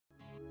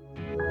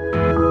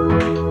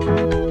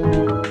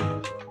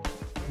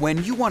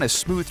when you want a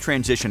smooth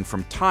transition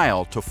from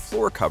tile to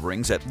floor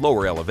coverings at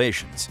lower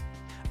elevations,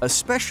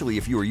 especially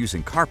if you are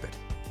using carpet.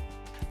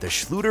 The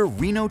Schluter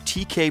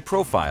Reno-TK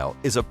profile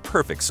is a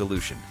perfect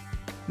solution.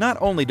 Not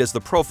only does the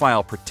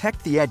profile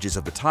protect the edges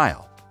of the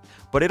tile,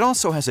 but it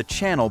also has a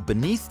channel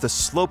beneath the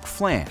sloped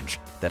flange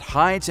that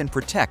hides and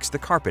protects the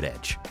carpet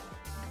edge.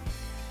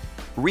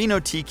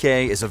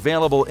 Reno-TK is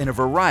available in a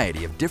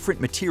variety of different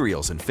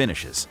materials and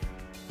finishes.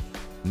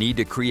 Need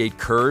to create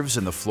curves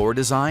in the floor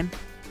design?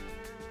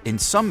 In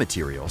some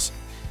materials,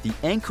 the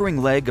anchoring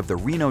leg of the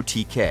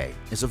Reno-TK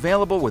is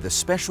available with a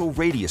special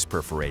radius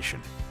perforation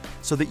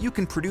so that you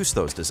can produce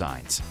those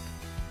designs.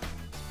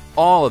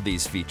 All of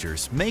these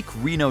features make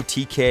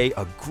Reno-TK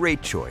a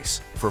great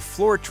choice for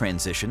floor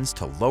transitions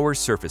to lower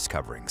surface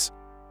coverings.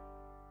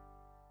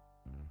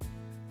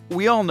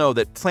 We all know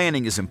that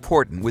planning is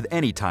important with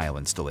any tile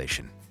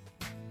installation.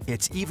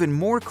 It's even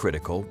more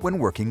critical when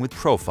working with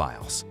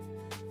profiles.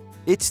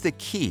 It's the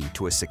key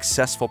to a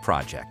successful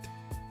project.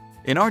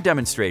 In our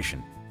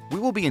demonstration, we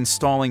will be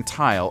installing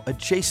tile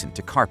adjacent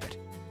to carpet.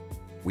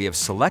 We have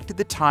selected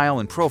the tile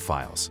and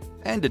profiles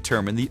and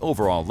determined the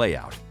overall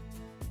layout.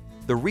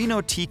 The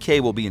Reno-TK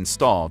will be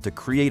installed to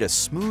create a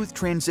smooth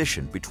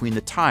transition between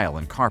the tile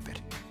and carpet.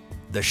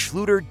 The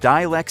Schluter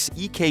Dilex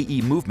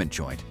EKE movement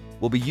joint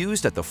will be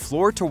used at the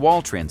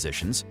floor-to-wall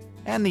transitions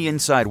and the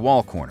inside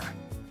wall corner.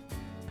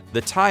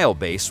 The tile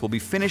base will be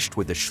finished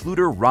with the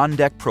Schluter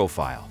Rondek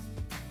profile.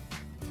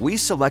 We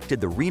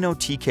selected the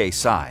Reno-TK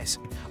size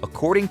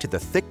according to the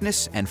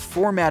thickness and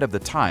format of the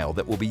tile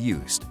that will be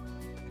used.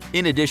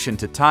 In addition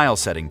to tile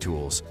setting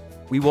tools,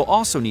 we will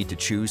also need to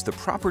choose the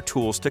proper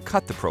tools to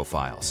cut the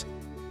profiles.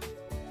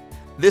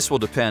 This will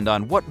depend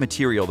on what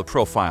material the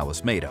profile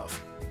is made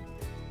of.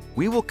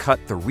 We will cut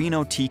the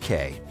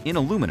Reno-TK in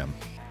aluminum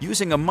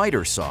using a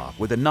miter saw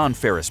with a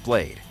non-ferrous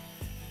blade.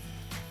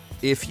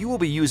 If you will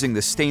be using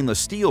the stainless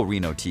steel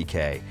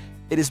Reno-TK,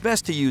 it is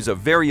best to use a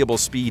variable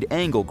speed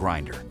angle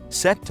grinder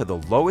set to the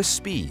lowest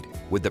speed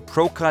with the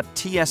ProCut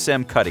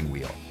TSM cutting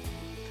wheel.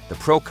 The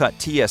ProCut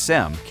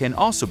TSM can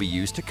also be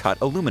used to cut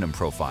aluminum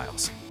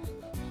profiles.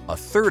 A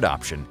third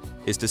option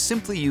is to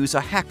simply use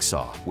a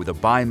hacksaw with a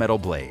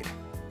bimetal blade.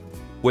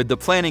 With the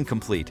planning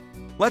complete,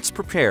 let's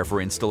prepare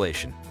for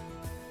installation.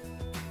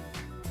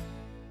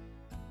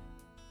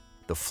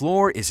 The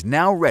floor is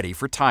now ready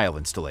for tile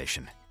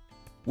installation.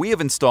 We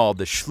have installed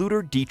the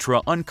Schluter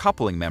Ditra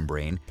uncoupling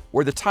membrane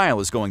where the tile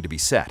is going to be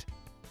set.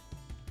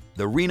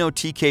 The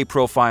Reno-TK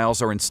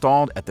profiles are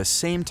installed at the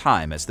same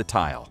time as the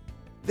tile.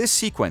 This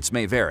sequence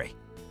may vary.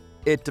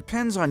 It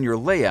depends on your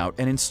layout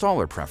and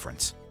installer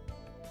preference.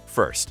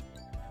 First,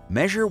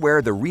 measure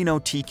where the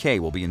Reno-TK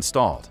will be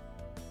installed.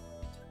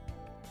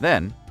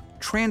 Then,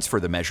 transfer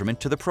the measurement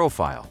to the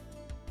profile.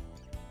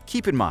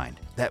 Keep in mind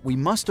that we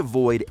must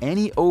avoid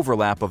any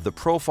overlap of the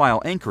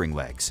profile anchoring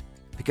legs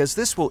because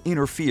this will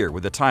interfere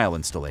with the tile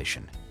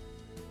installation.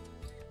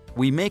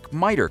 We make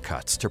miter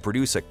cuts to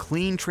produce a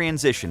clean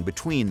transition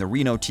between the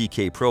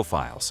Reno-TK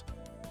profiles.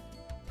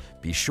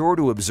 Be sure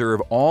to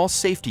observe all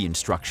safety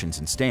instructions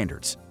and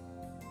standards.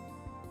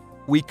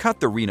 We cut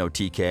the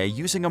Reno-TK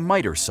using a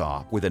miter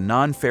saw with a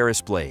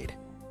non-ferrous blade.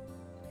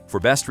 For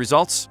best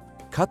results,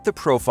 cut the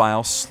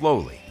profile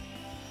slowly.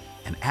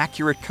 An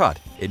accurate cut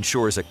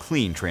ensures a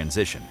clean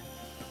transition.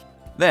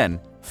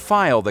 Then,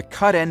 file the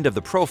cut end of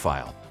the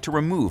profile to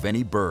remove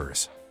any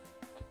burrs.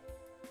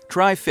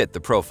 Try fit the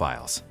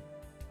profiles.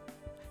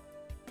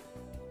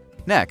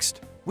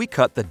 Next, we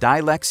cut the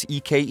Dilex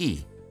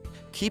EKE,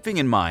 keeping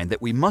in mind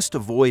that we must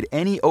avoid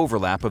any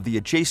overlap of the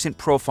adjacent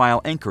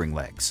profile anchoring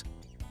legs.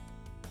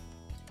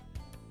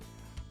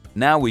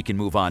 Now we can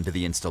move on to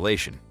the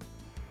installation.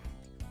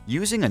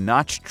 Using a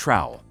notched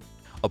trowel,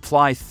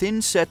 apply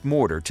thin-set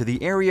mortar to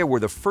the area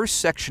where the first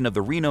section of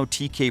the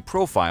Reno-TK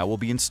profile will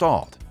be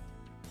installed.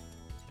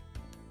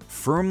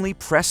 Firmly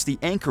press the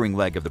anchoring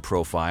leg of the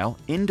profile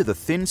into the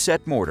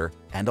thin-set mortar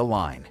and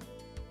align.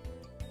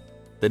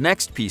 The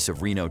next piece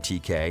of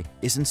Reno-TK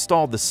is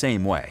installed the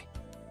same way.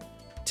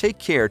 Take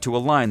care to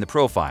align the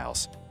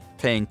profiles,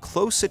 paying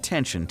close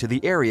attention to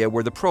the area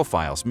where the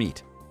profiles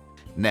meet.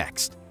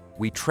 Next,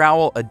 we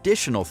trowel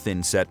additional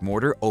thin-set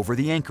mortar over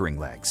the anchoring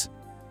legs.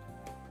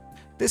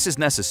 This is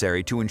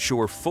necessary to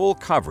ensure full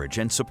coverage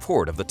and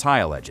support of the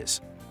tile edges.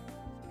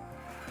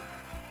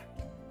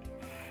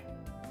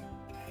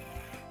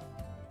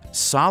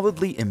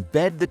 Solidly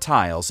embed the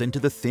tiles into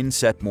the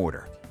thin-set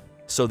mortar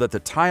so that the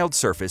tiled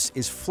surface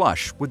is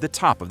flush with the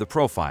top of the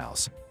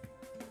profiles.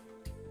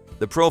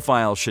 The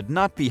profile should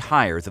not be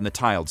higher than the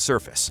tiled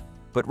surface,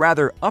 but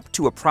rather up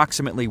to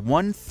approximately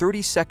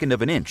 1/32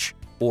 of an inch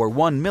or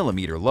 1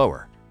 millimeter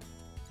lower.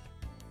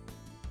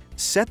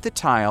 Set the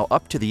tile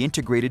up to the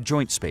integrated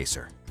joint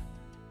spacer.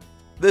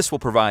 This will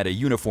provide a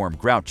uniform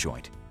grout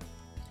joint.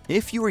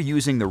 If you are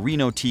using the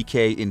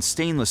Reno-TK in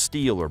stainless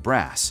steel or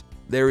brass,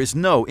 there is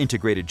no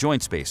integrated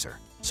joint spacer,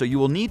 so you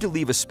will need to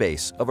leave a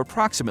space of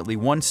approximately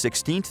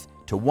 1/16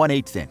 to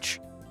 1/8 inch.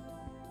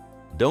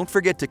 Don't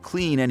forget to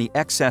clean any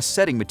excess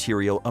setting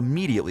material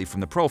immediately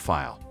from the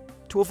profile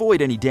to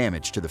avoid any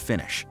damage to the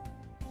finish.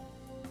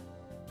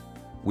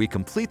 We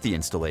complete the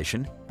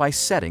installation by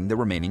setting the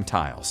remaining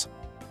tiles.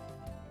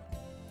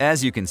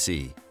 As you can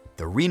see,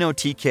 the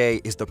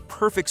Reno-TK is the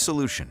perfect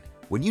solution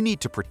when you need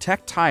to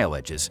protect tile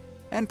edges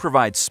and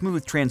provide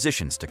smooth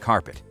transitions to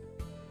carpet.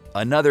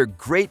 Another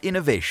great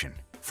innovation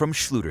from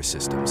Schluter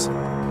Systems.